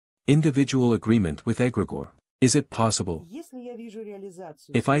Individual agreement with egregore. Is it possible?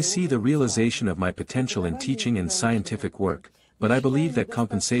 If I see the realization of my potential in teaching and scientific work, but I believe that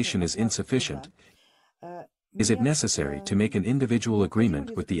compensation is insufficient, is it necessary to make an individual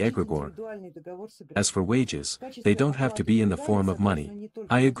agreement with the egregore? As for wages, they don't have to be in the form of money.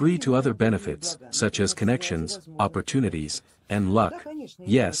 I agree to other benefits, such as connections, opportunities, and luck.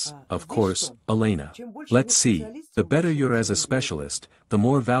 Yes, of course, Elena. Let's see, the better you're as a specialist, the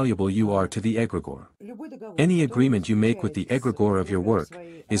more valuable you are to the egregore. Any agreement you make with the egregore of your work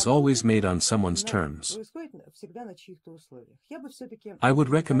is always made on someone's terms. I would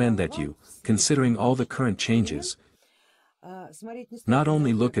recommend that you, considering all the current changes, not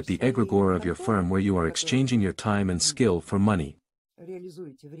only look at the egregore of your firm where you are exchanging your time and skill for money,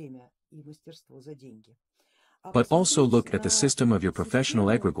 but also look at the system of your professional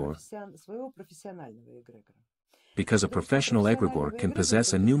egregore, because a professional egregore can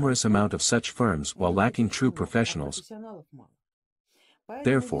possess a numerous amount of such firms while lacking true professionals.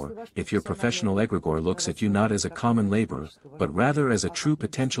 Therefore, if your professional egregore looks at you not as a common laborer, but rather as a true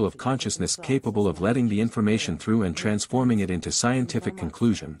potential of consciousness capable of letting the information through and transforming it into scientific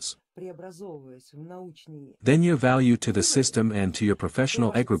conclusions, then your value to the system and to your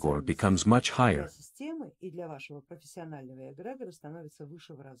professional egregore becomes much higher.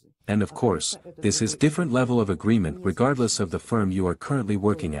 And of course, this is different level of agreement regardless of the firm you are currently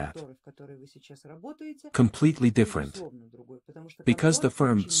working at. Completely different. Because the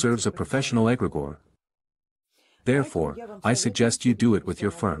firm serves a professional egregore. Therefore, I suggest you do it with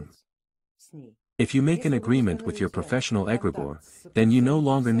your firm. If you make an agreement with your professional egregore, then you no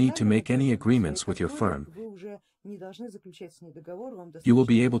longer need to make any agreements with your firm. You will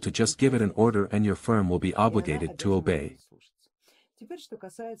be able to just give it an order and your firm will be obligated to obey.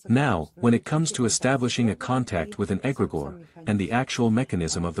 Now, when it comes to establishing a contact with an egregore, and the actual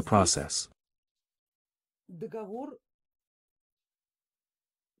mechanism of the process.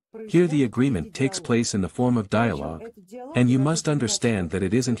 Here the agreement takes place in the form of dialogue, and you must understand that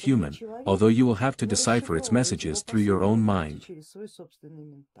it isn't human, although you will have to decipher its messages through your own mind.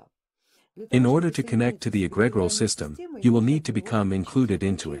 In order to connect to the egregoral system, you will need to become included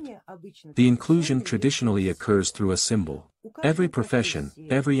into it. The inclusion traditionally occurs through a symbol. Every profession,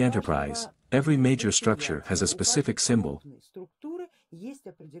 every enterprise, every major structure has a specific symbol.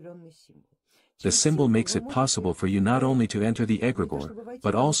 The symbol makes it possible for you not only to enter the egregore,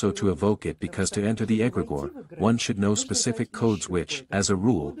 but also to evoke it, because to enter the egregore, one should know specific codes which, as a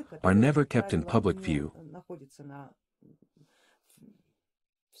rule, are never kept in public view.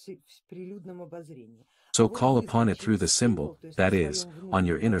 So call upon it through the symbol, that is, on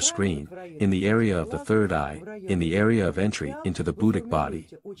your inner screen, in the area of the third eye, in the area of entry into the Buddhic body.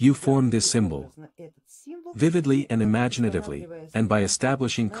 You form this symbol vividly and imaginatively, and by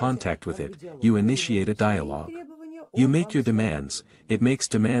establishing contact with it, you initiate a dialogue. You make your demands, it makes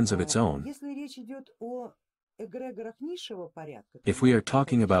demands of its own. If we are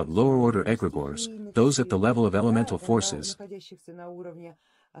talking about lower-order egregores, those at the level of elemental forces,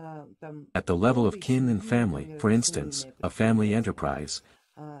 at the level of kin and family, for instance, a family enterprise,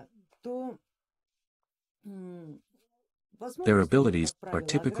 their abilities are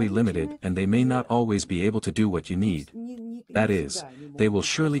typically limited and they may not always be able to do what you need. That is, they will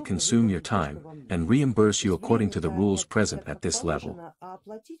surely consume your time, and reimburse you according to the rules present at this level.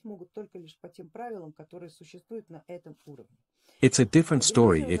 It's a different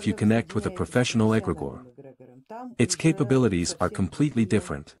story if you connect with a professional egregore. Its capabilities are completely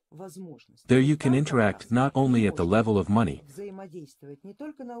different. There you can interact not only at the level of money,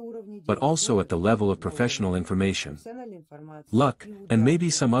 but also at the level of professional information, luck, and maybe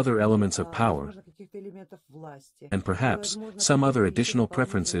some other elements of power, and perhaps some other additional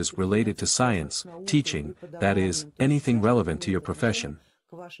preferences related to science, teaching, that is, anything relevant to your profession.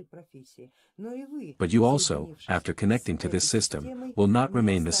 But you also, after connecting to this system, will not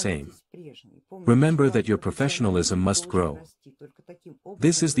remain the same. Remember that your professionalism must grow.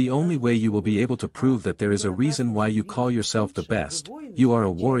 This is the only way you will be able to prove that there is a reason why you call yourself the best. You are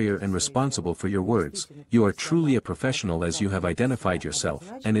a warrior and responsible for your words. You are truly a professional as you have identified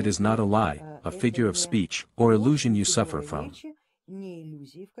yourself, and it is not a lie, a figure of speech, or illusion you suffer from.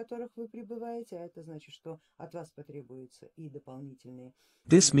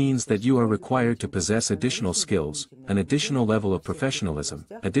 This means that you are required to possess additional skills, an additional level of professionalism,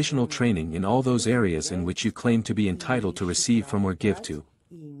 additional training in all those areas in which you claim to be entitled to receive from or give to.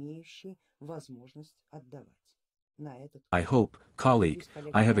 I hope, colleague,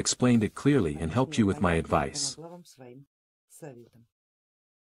 I have explained it clearly and helped you with my advice.